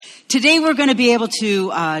Today we're going to be able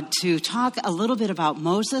to talk a little bit about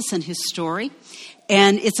Moses and his story.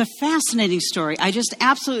 And it's a fascinating story. I just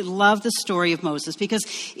absolutely love the story of Moses because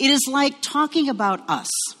it is like talking about us.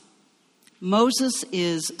 Moses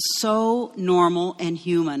is so normal and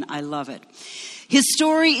human. I love it. His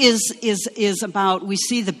story is about, we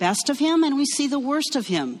see the best of him and we see the worst of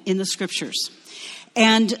him in the scriptures.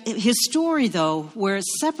 And his story, though, where it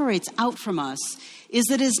separates out from us, is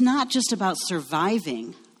that it's not just about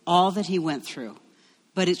surviving all that he went through,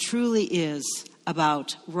 but it truly is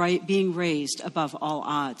about being raised above all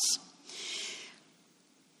odds.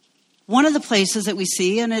 One of the places that we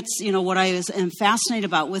see, and it's, what I am fascinated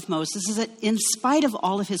about with Moses, is that in spite of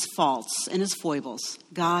all of his faults and his foibles,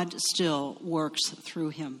 God still works through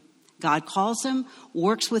him. God calls him,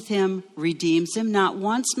 works with him, redeems him, not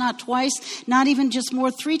once, not twice, not even just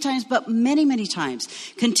 3 times, but many, many times.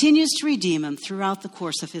 Continues to redeem him throughout the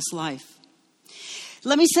course of his life.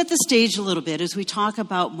 Let me set the stage a little bit as we talk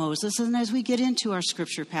about Moses and as we get into our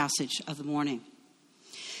scripture passage of the morning.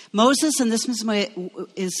 Moses, and this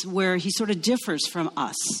is where he sort of differs from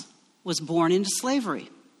us, was born into slavery.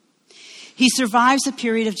 He survives a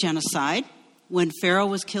period of genocide when Pharaoh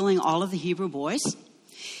was killing all of the Hebrew boys.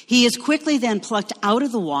 He is quickly then plucked out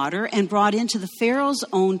of the water and brought into the Pharaoh's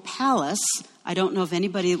own palace. I don't know if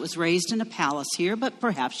anybody was raised in a palace here, but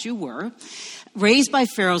perhaps you were. Raised by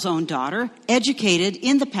Pharaoh's own daughter, educated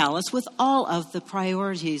in the palace with all of the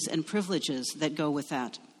priorities and privileges that go with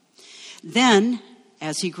that. Then,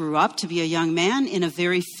 as he grew up to be a young man, in a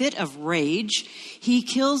very fit of rage, he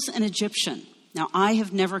kills an Egyptian. Now, I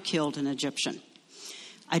have never killed an Egyptian.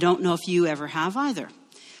 I don't know if you ever have either.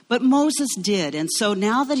 But Moses did, and so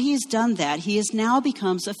now that he has done that, he now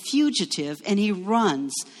becomes a fugitive, and he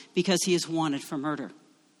runs because he is wanted for murder.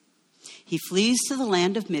 He flees to the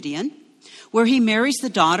land of Midian, where he marries the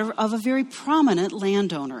daughter of a very prominent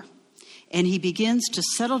landowner, and he begins to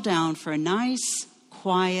settle down for a nice,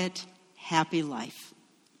 quiet, happy life.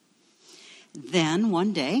 Then,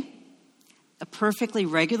 one day, a perfectly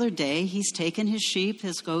regular day, he's taken his sheep,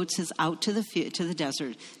 his goats, out to the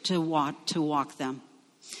desert to walk them.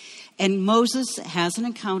 And Moses has an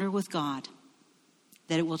encounter with God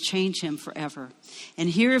that it will change him forever. And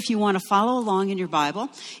here, if you want to follow along in your Bible,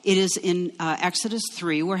 it is in Exodus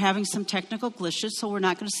 3. We're having some technical glitches, so we're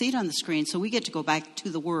not going to see it on the screen. So we get to go back to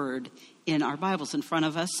the Word in our Bibles in front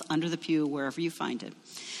of us, under the pew, wherever you find it.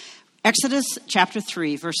 Exodus chapter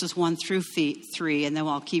 3, verses 1 through 3, and then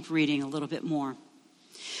I'll keep reading a little bit more.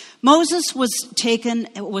 Moses was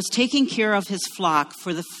taking care of his flock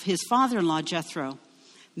for his father-in-law Jethro,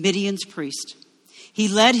 Midian's priest. He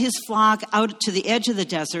led his flock out to the edge of the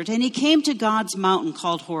desert, and he came to God's mountain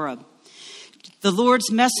called Horeb. The Lord's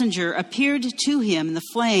messenger appeared to him in the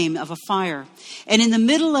flame of a fire and in the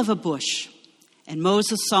middle of a bush. And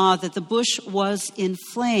Moses saw that the bush was in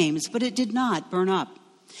flames, but it did not burn up.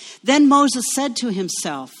 Then Moses said to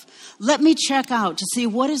himself, "Let me check out to see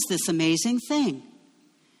what is this amazing thing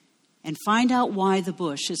and find out why the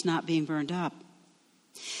bush is not being burned up."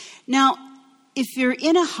 Now, if you're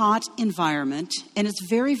in a hot environment and it's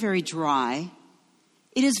very, very dry,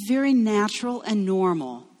 it is very natural and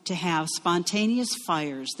normal to have spontaneous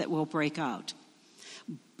fires that will break out.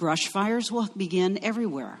 Brush fires will begin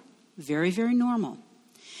everywhere. Very, very normal.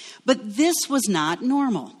 But this was not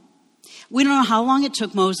normal. We don't know how long it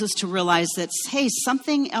took Moses to realize that, hey,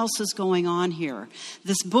 something else is going on here.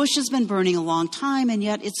 This bush has been burning a long time, and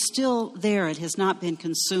yet it's still there. It has not been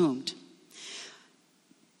consumed.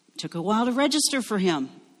 Took a while to register for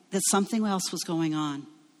him that something else was going on.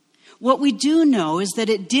 What we do know is that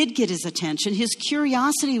it did get his attention. His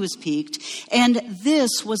curiosity was piqued, and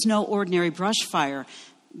this was no ordinary brush fire.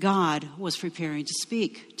 God was preparing to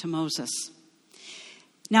speak to Moses.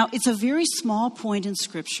 Now, it's a very small point in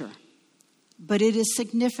Scripture, but it is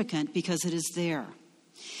significant because it is there.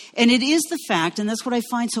 And it is the fact, and that's what I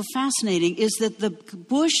find so fascinating, is that the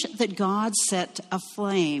bush that God set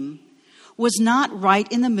aflame was not right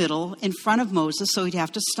in the middle in front of Moses, so he'd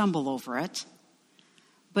have to stumble over it.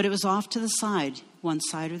 But it was off to the side, one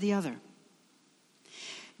side or the other.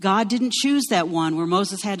 God didn't choose that one where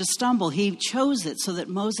Moses had to stumble. He chose it so that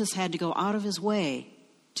Moses had to go out of his way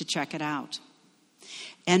to check it out.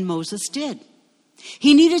 And Moses did.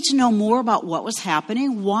 He needed to know more about what was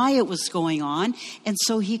happening, why it was going on, and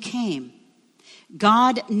so he came.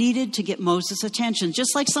 God needed to get Moses' attention,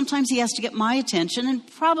 just like sometimes he has to get my attention and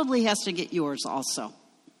probably has to get yours also.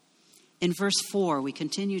 In verse 4, we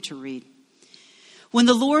continue to read. When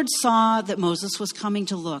the Lord saw that Moses was coming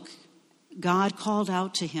to look, God called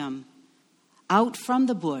out to him out from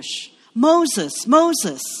the bush, "Moses,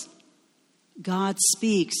 Moses." God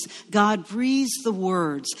speaks. God breathes the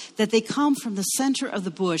words that they come from the center of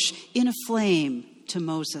the bush in a flame to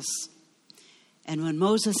Moses. And when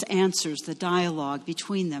Moses answers, the dialogue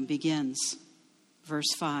between them begins.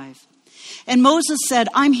 Verse 5. And Moses said,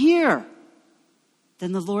 I'm here.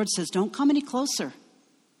 Then the Lord says, don't come any closer.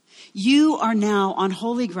 You are now on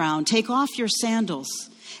holy ground. Take off your sandals.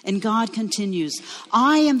 And God continues,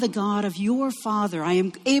 I am the God of your father. I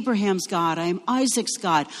am Abraham's God. I am Isaac's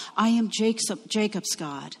God. I am Jacob's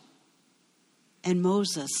God. And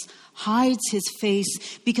Moses hides his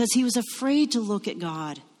face because he was afraid to look at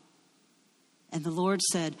God. And the Lord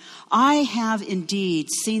said, I have indeed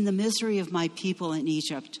seen the misery of my people in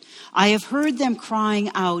Egypt. I have heard them crying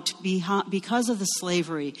out because of the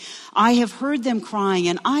slavery. I have heard them crying,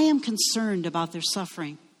 and I am concerned about their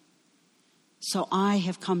suffering. So I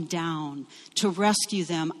have come down to rescue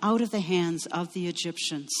them out of the hands of the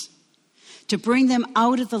Egyptians, to bring them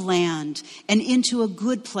out of the land and into a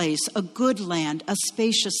good place, a good land, a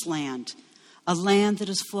spacious land, a land that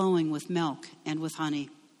is flowing with milk and with honey.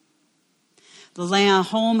 The land,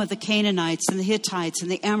 home of the Canaanites and the Hittites and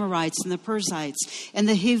the Amorites and the Perizzites and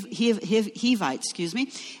the Hivites,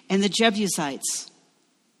 and the Jebusites.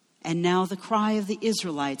 And now the cry of the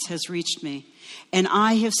Israelites has reached me, and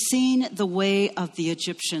I have seen the way of the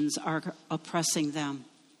Egyptians are oppressing them.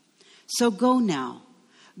 So go now,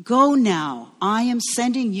 I am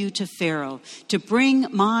sending you to Pharaoh to bring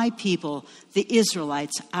my people, the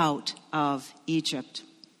Israelites, out of Egypt.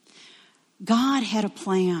 God had a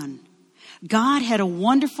plan. God had a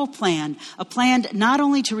wonderful plan, a plan not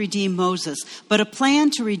only to redeem Moses, but a plan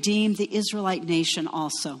to redeem the Israelite nation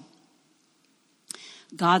also.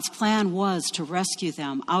 God's plan was to rescue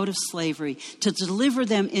them out of slavery, to deliver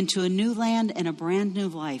them into a new land and a brand new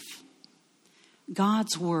life.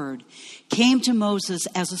 God's word came to Moses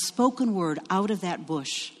as a spoken word out of that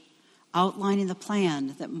bush, outlining the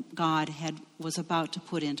plan that God was about to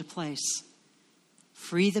put into place.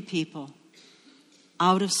 Free the people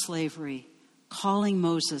out of slavery, calling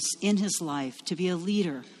Moses in his life to be a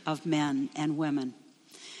leader of men and women.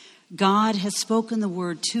 God has spoken the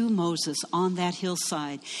word to Moses on that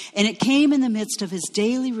hillside, and it came in the midst of his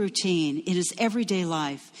daily routine, in his everyday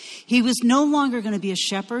life. He was no longer going to be a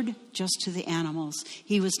shepherd just to the animals.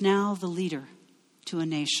 He was now the leader to a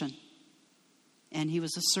nation, and he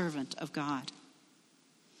was a servant of God.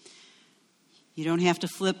 You don't have to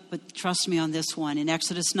flip, but trust me on this one. In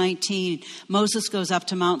Exodus 19, Moses goes up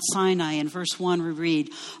to Mount Sinai. In verse 1, we read,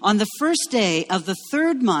 on the first day of the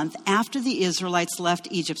third month after the Israelites left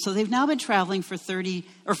Egypt. So they've now been traveling for 3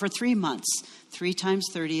 months. 3 times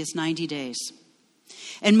 30 is 90 days.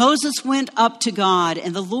 And Moses went up to God,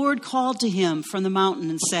 and the Lord called to him from the mountain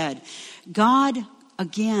and said, God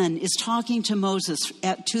again is talking to Moses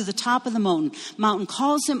to the top of the mountain,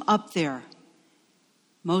 calls him up there.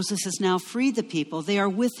 Moses has now freed the people. They are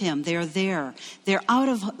with him. They are there. They're out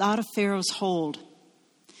of Pharaoh's hold.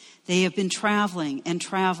 They have been traveling and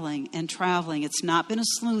traveling and traveling. It's not been a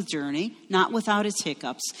smooth journey, not without its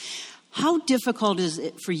hiccups. How difficult is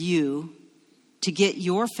it for you to get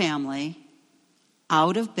your family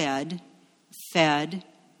out of bed, fed,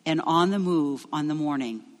 and on the move on the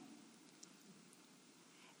morning?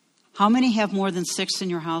 How many have more than 6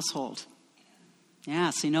 in your household?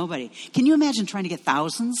 Yeah, see, nobody. Can you imagine trying to get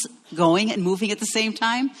thousands going and moving at the same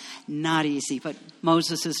time? Not easy, but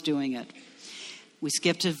Moses is doing it. We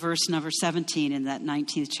skipped to verse number 17 in that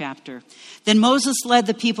 19th chapter. Then Moses led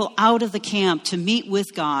the people out of the camp to meet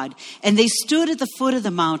with God, and they stood at the foot of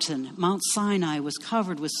the mountain. Mount Sinai was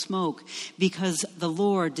covered with smoke because the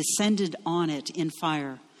Lord descended on it in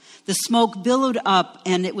fire. The smoke billowed up,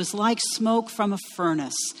 and it was like smoke from a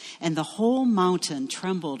furnace, and the whole mountain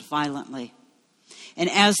trembled violently. And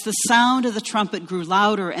as the sound of the trumpet grew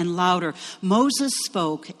louder and louder, Moses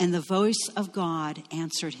spoke, and the voice of God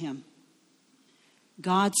answered him.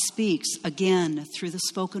 God speaks again through the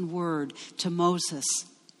spoken word to Moses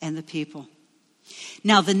and the people.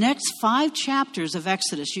 Now, the next 5 chapters of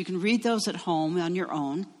Exodus, you can read those at home on your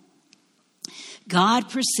own. God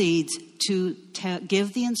proceeds to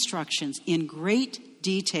give the instructions in great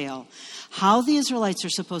detail how the Israelites are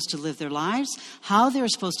supposed to live their lives, how they're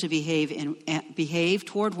supposed to behave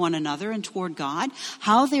toward one another and toward God,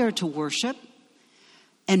 how they are to worship.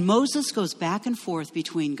 And Moses goes back and forth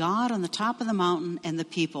between God on the top of the mountain and the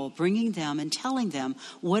people, bringing them and telling them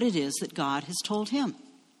what it is that God has told him.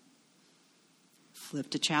 Flip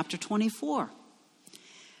to chapter 24.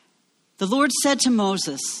 The Lord said to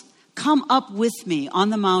Moses, come up with me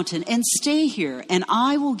on the mountain and stay here, and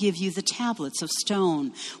I will give you the tablets of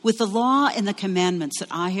stone with the law and the commandments that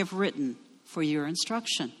I have written for your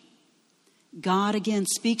instruction. God again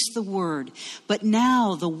speaks the word, but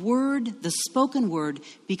now the word, the spoken word,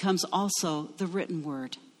 becomes also the written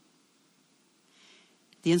word.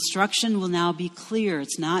 The instruction will now be clear.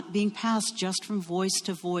 It's not being passed just from voice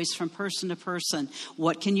to voice, from person to person.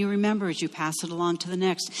 What can you remember as you pass it along to the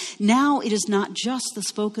next? Now it is not just the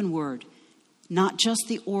spoken word, not just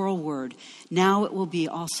the oral word. Now it will be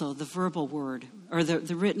also the verbal word, or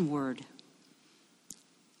the written word.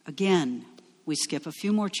 Again, we skip a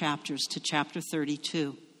few more chapters to chapter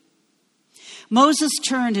 32. Moses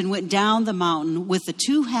turned and went down the mountain with the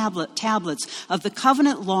 2 tablets of the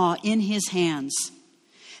covenant law in his hands.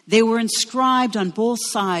 They were inscribed on both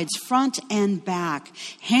sides, front and back,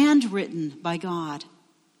 handwritten by God.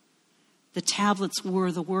 The tablets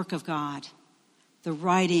were the work of God. The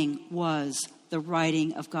writing was the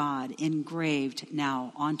writing of God, engraved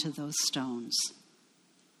now onto those stones.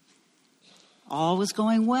 All was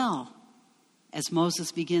going well as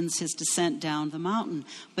Moses begins his descent down the mountain.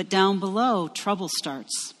 But down below, trouble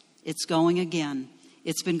starts. It's going again.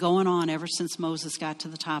 It's been going on ever since Moses got to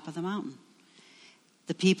the top of the mountain.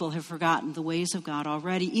 The people have forgotten the ways of God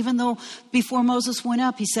already. Even though before Moses went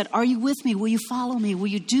up, he said, "Are you with me? Will you follow me? Will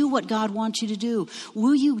you do what God wants you to do?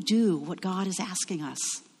 Will you do what God is asking us?"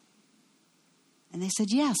 And they said,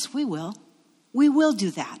 "Yes, we will. We will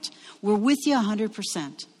do that. We're with you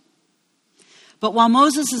 100%. But while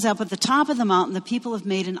Moses is up at the top of the mountain, the people have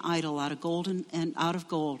made an idol out of gold,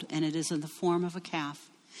 and it is in the form of a calf.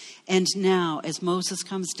 And now, as Moses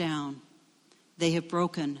comes down, they have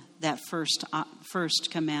broken that first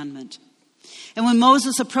commandment. And when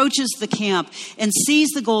Moses approaches the camp and sees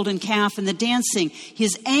the golden calf and the dancing,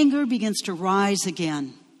 his anger begins to rise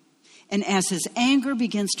again. And as his anger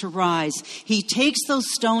begins to rise, he takes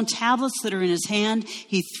those stone tablets that are in his hand,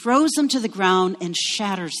 he throws them to the ground and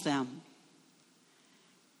shatters them.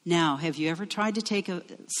 Now, have you ever tried to take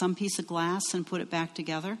some piece of glass and put it back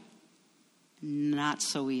together? Not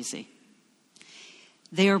so easy.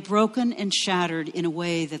 They are broken and shattered in a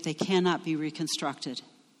way that they cannot be reconstructed.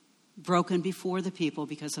 Broken before the people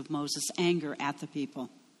because of Moses' anger at the people.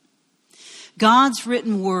 God's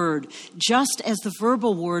written word, just as the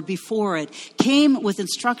verbal word before it, came with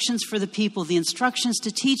instructions for the people, the instructions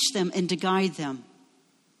to teach them and to guide them.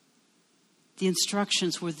 The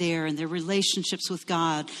instructions were there in their relationships with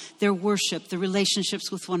God, their worship, the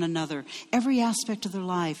relationships with one another. Every aspect of their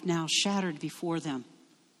life now shattered before them.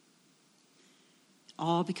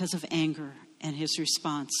 All because of anger and his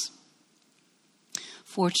response.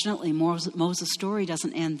 Fortunately, Moses' story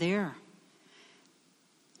doesn't end there.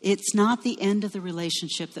 It's not the end of the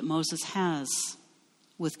relationship that Moses has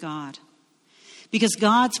with God. Because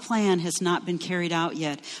God's plan has not been carried out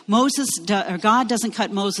yet. God doesn't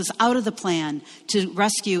cut Moses out of the plan to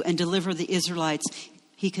rescue and deliver the Israelites.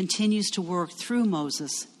 He continues to work through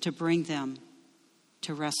Moses to bring them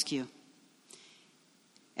to rescue.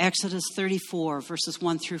 Exodus 34, verses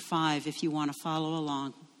 1 through 5, if you want to follow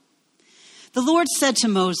along. The Lord said to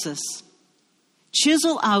Moses,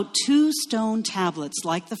 "Chisel out 2 stone tablets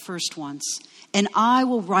like the first ones, and I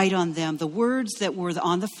will write on them the words that were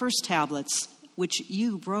on the first tablets, which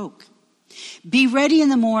you broke. Be ready in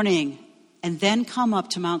the morning, and then come up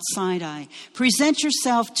to Mount Sinai. Present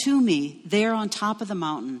yourself to me there on top of the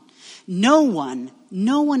mountain. No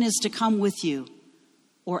one is to come with you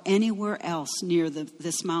or anywhere else near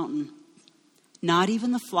this mountain. Not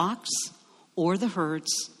even the flocks or the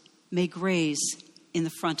herds may graze in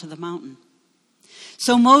the front of the mountain."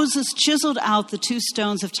 So Moses chiseled out the 2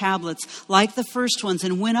 stones of tablets like the first ones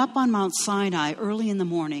and went up on Mount Sinai early in the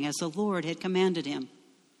morning as the Lord had commanded him.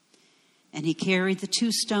 And he carried the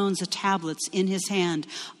 2 stones of tablets in his hand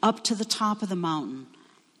up to the top of the mountain.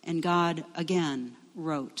 And God again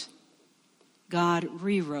wrote. God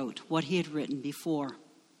rewrote what he had written before.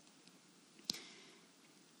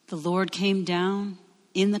 The Lord came down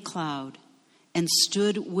in the cloud and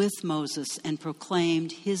stood with Moses and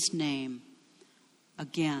proclaimed his name.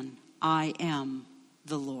 Again, I am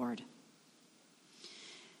the Lord.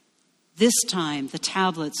 This time, the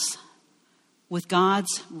tablets with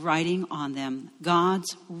God's writing on them,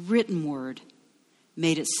 God's written word,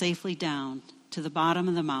 made it safely down to the bottom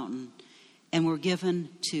of the mountain and were given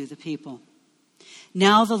to the people.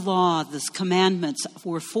 Now the law, the commandments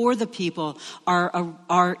were for the people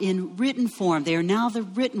are in written form. They are now the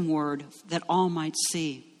written word that all might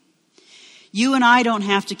see. You and I don't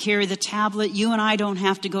have to carry the tablet. You and I don't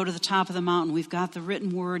have to go to the top of the mountain. We've got the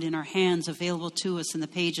written word in our hands available to us in the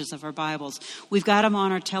pages of our Bibles. We've got them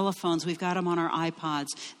on our telephones. We've got them on our iPods.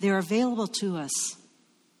 They're available to us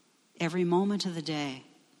every moment of the day.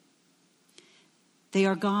 They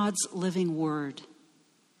are God's living word.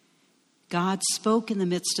 God spoke in the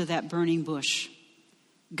midst of that burning bush.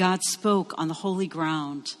 God spoke on the holy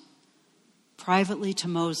ground, privately to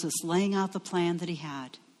Moses, laying out the plan that he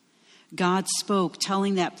had. God spoke,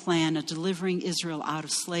 telling that plan of delivering Israel out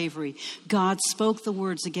of slavery. God spoke the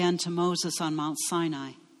words again to Moses on Mount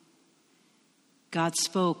Sinai. God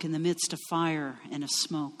spoke in the midst of fire and of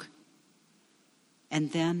smoke.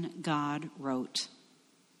 And then God wrote.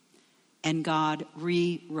 And God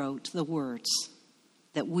rewrote the words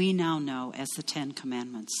that we now know as the Ten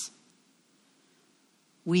Commandments.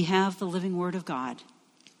 We have the living Word of God.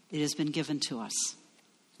 It has been given to us.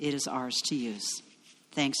 It is ours to use.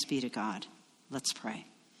 Thanks be to God. Let's pray.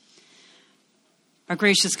 Our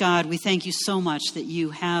gracious God, we thank you so much that you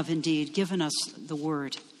have indeed given us the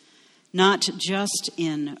Word, not just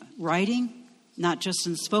in writing, not just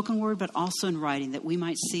in spoken word, but also in writing, that we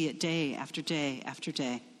might see it day after day after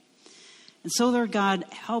day. And so, Lord God,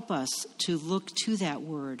 help us to look to that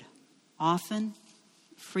Word often,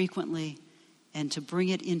 frequently, and to bring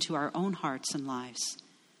it into our own hearts and lives.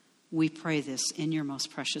 We pray this in your most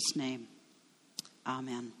precious name.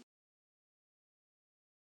 Amen.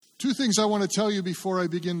 Two things I want to tell you before I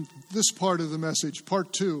begin this part of the message,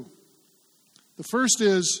 part 2. The first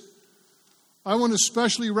is, I want to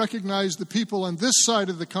especially recognize the people on this side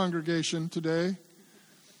of the congregation today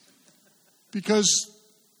because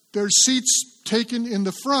there's seats taken in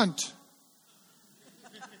the front.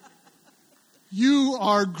 You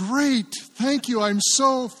are great. Thank you. I'm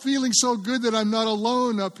feeling so good that I'm not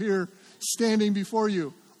alone up here standing before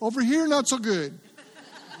you. Over here, not so good.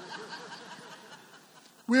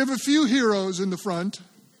 We have a few heroes in the front,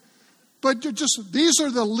 but these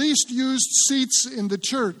are the least used seats in the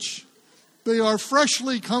church. They are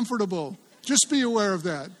freshly comfortable. Just be aware of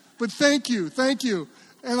that. But thank you.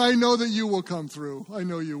 And I know that you will come through. I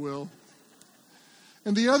know you will.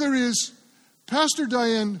 And the other is Pastor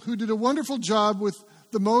Diane, who did a wonderful job with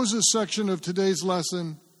the Moses section of today's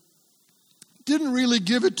lesson, didn't really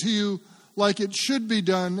give it to you like it should be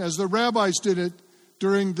done as the rabbis did it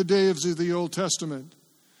during the days of the Old Testament.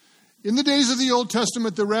 In the days of the Old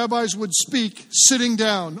Testament, the rabbis would speak sitting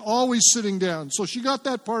down, always sitting down. So she got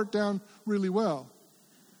that part down really well.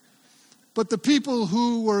 But the people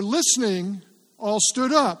who were listening all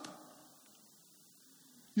stood up.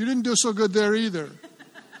 You didn't do so good there either.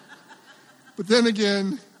 But then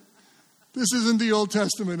again, this isn't the Old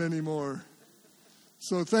Testament anymore.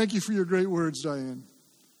 So thank you for your great words, Diane.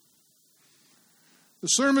 The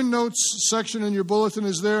sermon notes section in your bulletin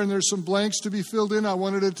is there, and there's some blanks to be filled in. I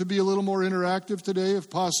wanted it to be a little more interactive today, if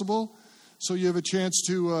possible, so you have a chance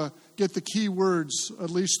to get the key words, at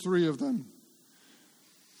least 3 of them.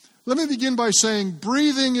 Let me begin by saying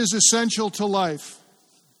breathing is essential to life.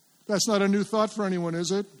 That's not a new thought for anyone,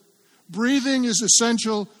 is it? Breathing is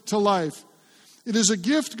essential to life. It is a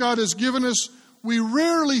gift God has given us. We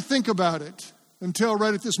rarely think about it until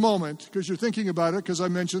right at this moment, because you're thinking about it because I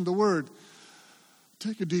mentioned the word.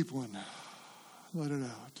 Take a deep one. Let it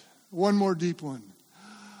out. One more deep one.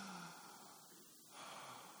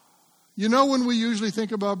 You know when we usually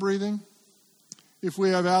think about breathing? If we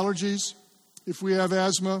have allergies, if we have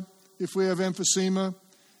asthma, if we have emphysema,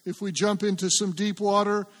 if we jump into some deep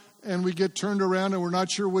water and we get turned around and we're not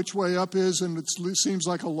sure which way up is and it seems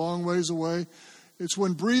like a long ways away. It's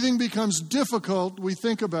when breathing becomes difficult, we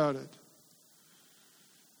think about it.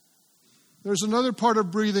 There's another part of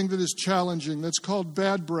breathing that is challenging. That's called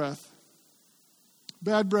bad breath.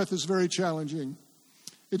 Bad breath is very challenging.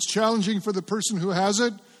 It's challenging for the person who has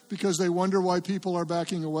it because they wonder why people are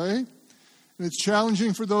backing away. And it's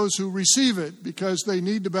challenging for those who receive it because they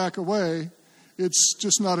need to back away. It's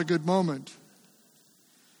just not a good moment.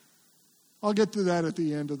 I'll get to that at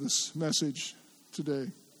the end of this message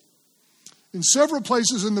today. In several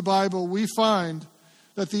places in the Bible, we find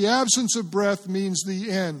that the absence of breath means the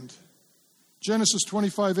end. Genesis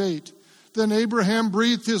 25:8. Then Abraham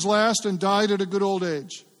breathed his last and died at a good old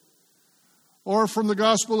age. Or from the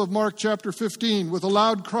Gospel of Mark chapter 15, with a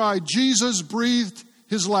loud cry, Jesus breathed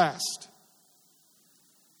his last.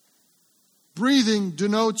 Breathing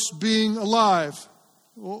denotes being alive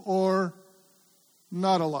or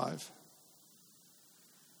not alive.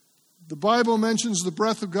 The Bible mentions the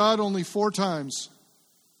breath of God only 4 times.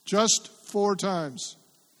 Just 4 times.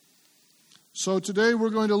 So today we're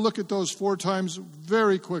going to look at those 4 times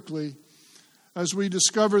very quickly as we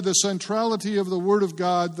discover the centrality of the Word of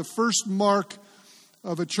God, the first mark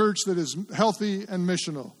of a church that is healthy and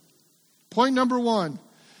missional. Point number 1,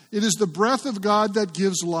 it is the breath of God that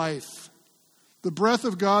gives life. The breath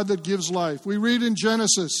of God that gives life. We read in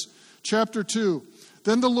Genesis chapter 2,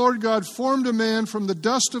 then the Lord God formed a man from the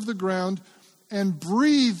dust of the ground and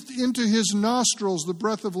breathed into his nostrils the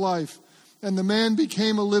breath of life, and the man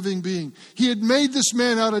became a living being. He had made this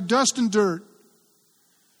man out of dust and dirt.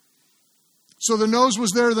 So the nose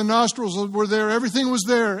was there, the nostrils were there, everything was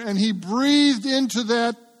there. And he breathed into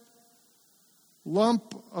that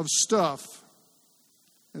lump of stuff.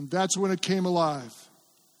 And that's when it came alive.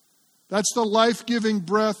 That's the life-giving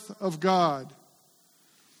breath of God.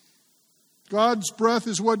 God's breath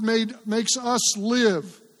is what makes us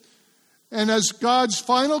live. And as God's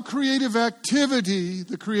final creative activity,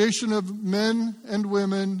 the creation of men and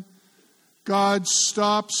women, God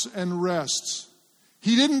stops and rests.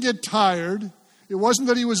 He didn't get tired. It wasn't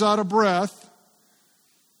that he was out of breath.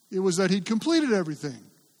 It was that he'd completed everything.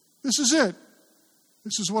 This is it.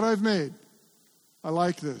 This is what I've made. I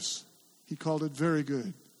like this. He called it very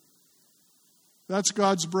good. That's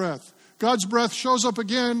God's breath. God's breath shows up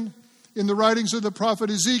again in the writings of the prophet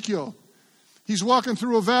Ezekiel. He's walking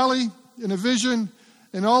through a valley in a vision,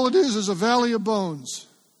 and all it is a valley of bones.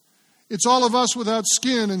 It's all of us without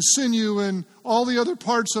skin and sinew and all the other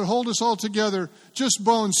parts that hold us all together. Just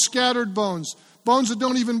bones, scattered bones. Bones that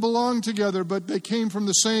don't even belong together, but they came from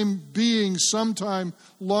the same being sometime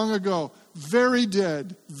long ago. Very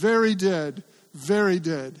dead, very dead, very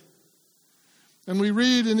dead. And we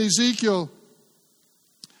read in Ezekiel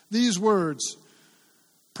these words,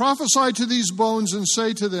 "Prophesy to these bones and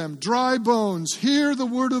say to them, dry bones, hear the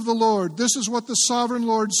word of the Lord. This is what the sovereign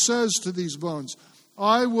Lord says to these bones.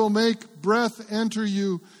 I will make breath enter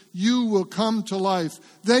you. You will come to life.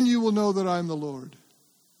 Then you will know that I'm the Lord."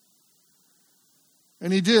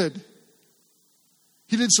 And he did.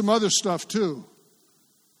 He did some other stuff too.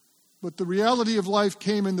 But the reality of life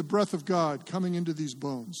came in the breath of God coming into these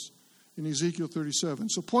bones in Ezekiel 37.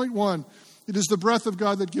 So point one, it is the breath of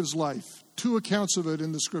God that gives life. 2 accounts of it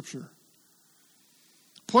in the Scripture.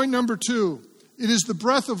 Point number 2, it is the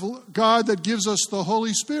breath of God that gives us the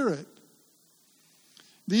Holy Spirit.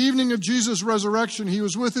 The evening of Jesus' resurrection, he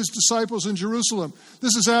was with his disciples in Jerusalem.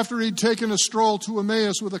 This is after he'd taken a stroll to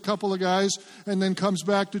Emmaus with a couple of guys and then comes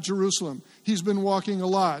back to Jerusalem. He's been walking a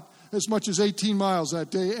lot, as much as 18 miles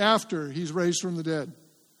that day after he's raised from the dead.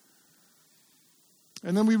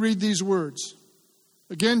 And then we read these words.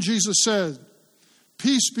 Again, Jesus said,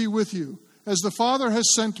 "Peace be with you. As the Father has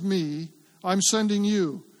sent me, I'm sending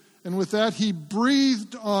you." And with that, he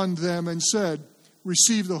breathed on them and said,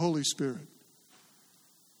 "Receive the Holy Spirit."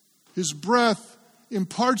 His breath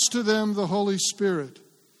imparts to them the Holy Spirit.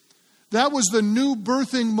 That was the new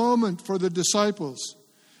birthing moment for the disciples.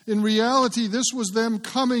 In reality, this was them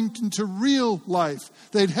coming into real life.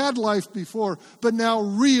 They'd had life before, but now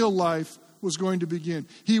real life was going to begin.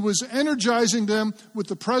 He was energizing them with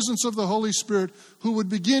the presence of the Holy Spirit, who would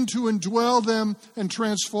begin to indwell them and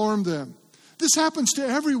transform them. This happens to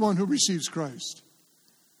everyone who receives Christ.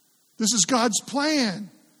 This is God's plan.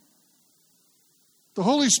 The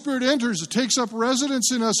Holy Spirit enters, it takes up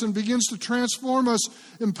residence in us and begins to transform us,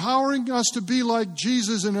 empowering us to be like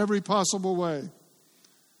Jesus in every possible way.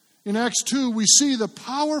 In Acts 2, we see the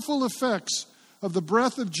powerful effects of the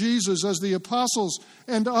breath of Jesus as the apostles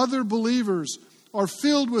and other believers are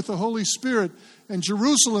filled with the Holy Spirit, and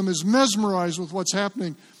Jerusalem is mesmerized with what's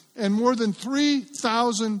happening. And more than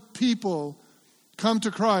 3,000 people come to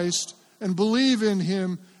Christ and believe in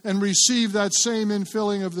him and receive that same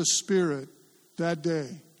infilling of the Spirit that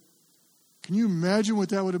day. Can you imagine what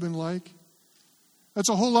that would have been like? That's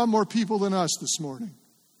a whole lot more people than us this morning.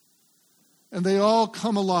 And they all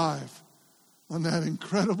come alive on that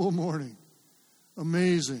incredible morning.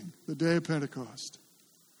 Amazing, the day of Pentecost.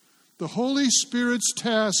 The Holy Spirit's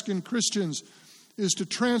task in Christians is to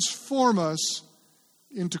transform us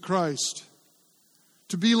into Christ.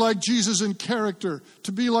 To be like Jesus in character,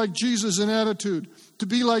 to be like Jesus in attitude, to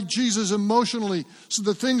be like Jesus emotionally, so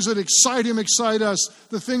the things that excite him excite us,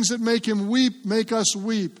 the things that make him weep make us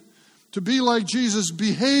weep. To be like Jesus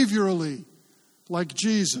behaviorally, like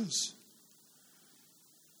Jesus.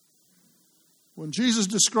 When Jesus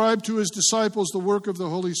described to his disciples the work of the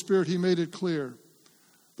Holy Spirit, he made it clear.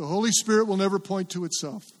 The Holy Spirit will never point to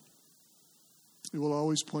itself. It will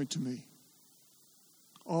always point to me.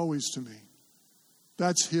 Always to me.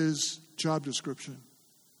 That's his job description.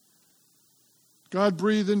 God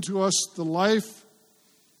breathed into us the life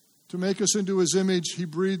to make us into his image. He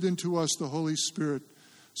breathed into us the Holy Spirit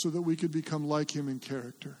so that we could become like him in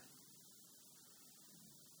character.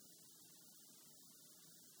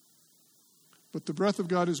 But the breath of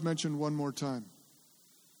God is mentioned one more time.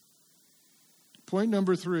 Point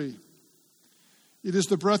number 3. It is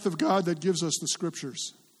the breath of God that gives us the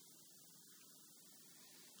Scriptures.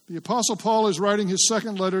 The Apostle Paul is writing his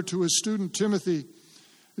second letter to his student Timothy.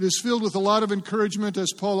 It is filled with a lot of encouragement,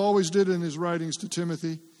 as Paul always did in his writings to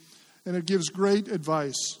Timothy, and it gives great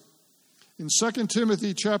advice. In 2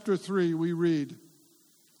 Timothy chapter 3, we read,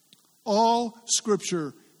 all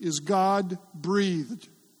Scripture is God-breathed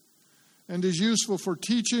and is useful for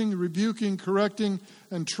teaching, rebuking, correcting,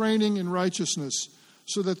 and training in righteousness,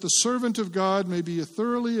 so that the servant of God may be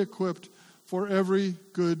thoroughly equipped for every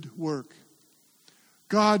good work.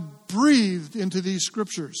 God breathed into these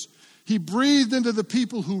Scriptures. He breathed into the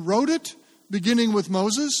people who wrote it, beginning with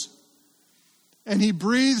Moses, and He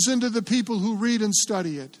breathes into the people who read and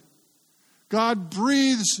study it. God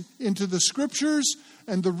breathes into the Scriptures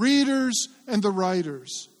and the readers and the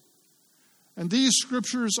writers. And these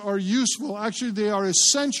Scriptures are useful. Actually, they are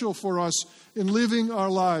essential for us in living our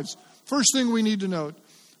lives. First thing we need to note,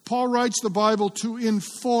 Paul writes the Bible to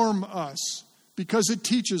inform us because it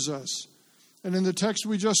teaches us. And in the text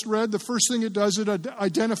we just read, the first thing it does, it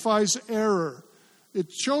identifies error.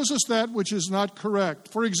 It shows us that which is not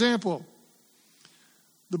correct. For example,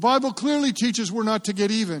 the Bible clearly teaches we're not to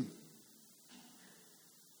get even.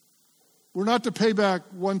 We're not to pay back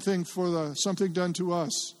one thing for something done to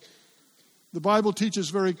us. The Bible teaches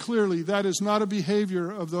very clearly that is not a behavior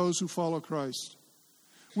of those who follow Christ.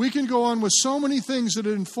 We can go on with so many things that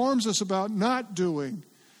it informs us about not doing,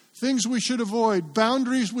 things we should avoid,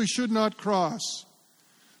 boundaries we should not cross.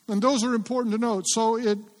 And those are important to note. So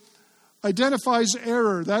it identifies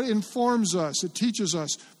error. That informs us. It teaches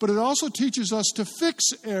us. But it also teaches us to fix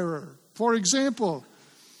error. For example,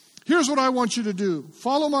 here's what I want you to do.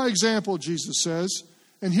 Follow my example, Jesus says.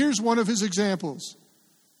 And here's one of His examples.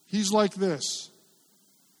 He's like this.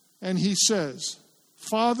 And He says,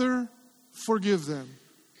 Father, forgive them.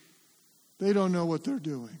 They don't know what they're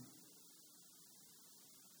doing.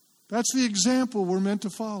 That's the example we're meant to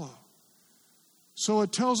follow. So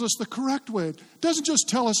it tells us the correct way. It doesn't just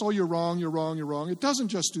tell us, oh, you're wrong, you're wrong, you're wrong. It doesn't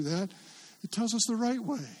just do that. It tells us the right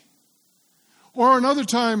way. Or another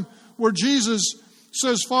time where Jesus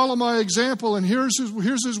says, follow my example, and here's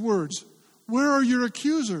his words. Where are your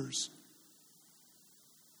accusers?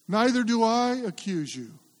 Neither do I accuse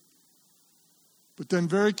you. But then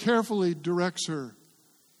very carefully directs her.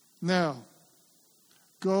 Now,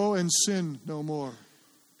 go and sin no more.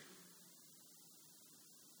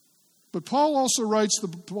 But Paul also writes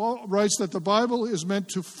that the Bible is meant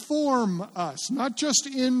to form us, not just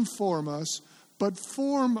inform us, but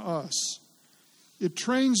form us. It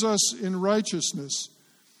trains us in righteousness,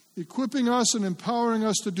 equipping us and empowering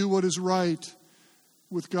us to do what is right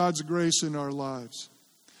with God's grace in our lives.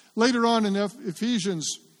 Later on in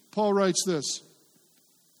Ephesians, Paul writes this.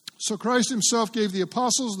 So Christ Himself gave the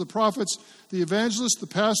apostles, the prophets, the evangelists, the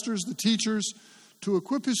pastors, the teachers, to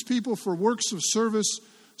equip His people for works of service,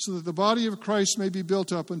 so that the body of Christ may be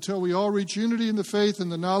built up until we all reach unity in the faith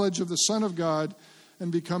and the knowledge of the Son of God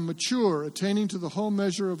and become mature, attaining to the whole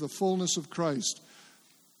measure of the fullness of Christ.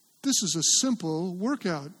 This is a simple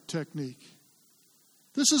workout technique.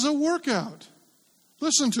 This is a workout.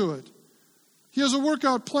 Listen to it. He has a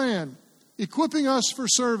workout plan, equipping us for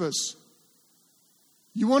service.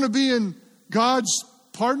 You want to be in God's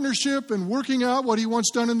partnership and working out what He wants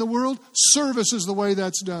done in the world? Service is the way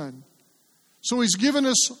that's done. So He's given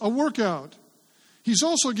us a workout. He's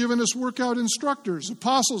also given us workout instructors,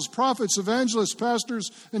 apostles, prophets, evangelists,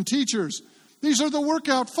 pastors, and teachers. These are the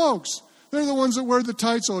workout folks. They're the ones that wear the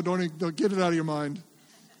tights. Oh, don't get it out of your mind.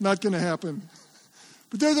 Not going to happen.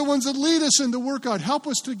 But they're the ones that lead us in the workout, help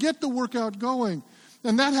us to get the workout going.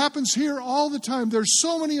 And that happens here all the time. There's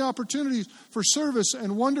so many opportunities for service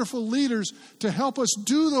and wonderful leaders to help us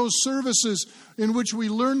do those services in which we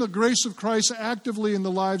learn the grace of Christ actively in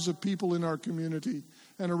the lives of people in our community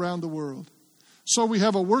and around the world. So we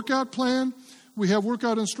have a workout plan, we have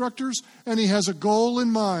workout instructors, and He has a goal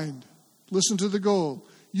in mind. Listen to the goal.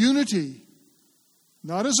 Unity,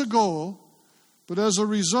 not as a goal, but as a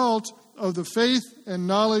result of the faith and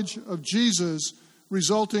knowledge of Jesus,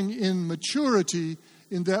 resulting in maturity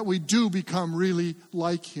in that we do become really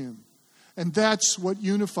like Him. And that's what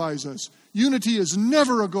unifies us. Unity is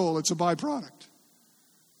never a goal, it's a byproduct.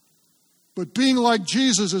 But being like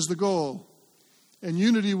Jesus is the goal. And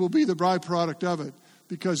unity will be the byproduct of it.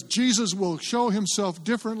 Because Jesus will show Himself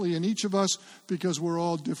differently in each of us because we're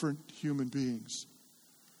all different human beings.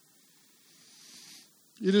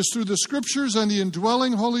 It is through the Scriptures and the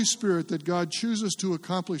indwelling Holy Spirit that God chooses to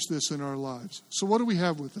accomplish this in our lives. So what do we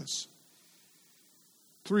have with this?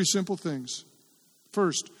 3 simple things.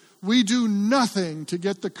 First, we do nothing to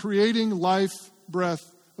get the creating life,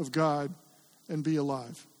 breath of God and be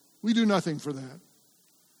alive. We do nothing for that.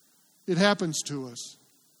 It happens to us.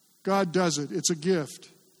 God does it. It's a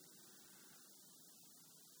gift.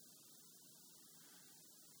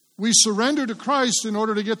 We surrender to Christ in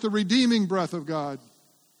order to get the redeeming breath of God.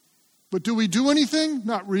 But do we do anything?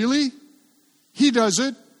 Not really. He does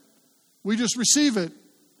it. We just receive it.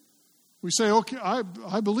 We say, okay,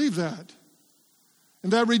 I believe that.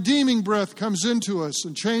 And that redeeming breath comes into us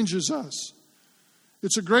and changes us.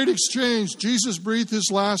 It's a great exchange. Jesus breathed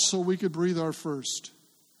his last so we could breathe our first.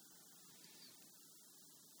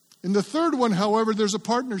 In the third one, however, there's a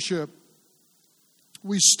partnership.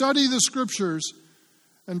 We study the Scriptures,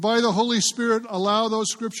 and by the Holy Spirit allow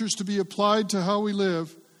those Scriptures to be applied to how we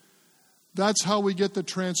live. That's how we get the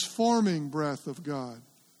transforming breath of God.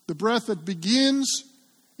 The breath that begins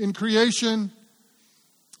in creation,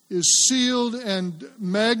 is sealed and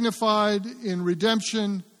magnified in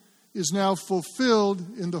redemption, is now fulfilled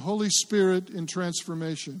in the Holy Spirit in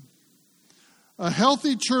transformation. A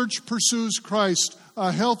healthy church pursues Christ.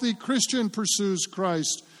 A healthy Christian pursues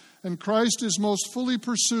Christ. And Christ is most fully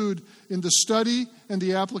pursued in the study and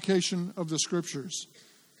the application of the Scriptures.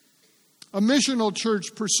 A missional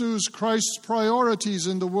church pursues Christ's priorities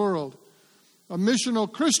in the world. A missional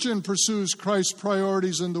Christian pursues Christ's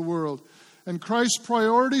priorities in the world. And Christ's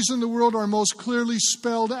priorities in the world are most clearly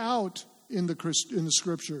spelled out in the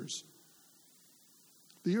Scriptures.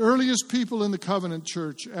 The earliest people in the covenant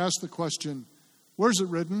church asked the question, where's it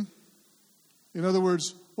written? In other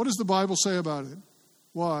words, what does the Bible say about it?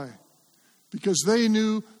 Why? Because they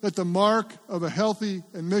knew that the mark of a healthy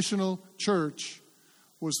and missional church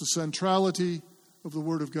was the centrality of the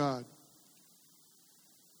Word of God.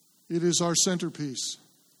 It is our centerpiece.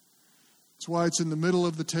 That's why it's in the middle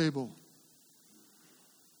of the table.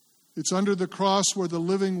 It's under the cross where the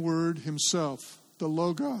living Word himself, the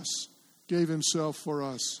Logos, gave himself for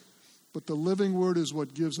us. But the living Word is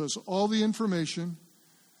what gives us all the information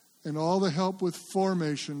and all the help with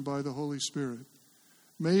formation by the Holy Spirit.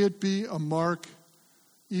 May it be a mark,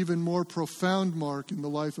 even more profound mark in the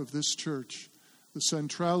life of this church, the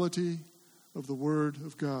centrality of the Word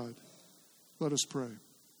of God. Let us pray.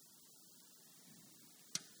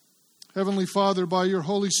 Heavenly Father, by your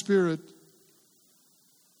Holy Spirit,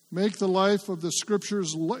 make the life of the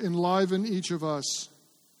Scriptures enliven each of us.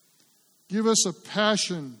 Give us a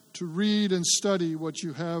passion to read and study what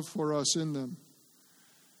you have for us in them.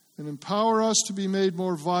 And empower us to be made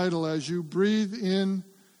more vital as you breathe in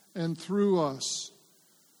and through us.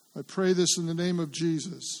 I pray this in the name of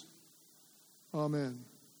Jesus. Amen.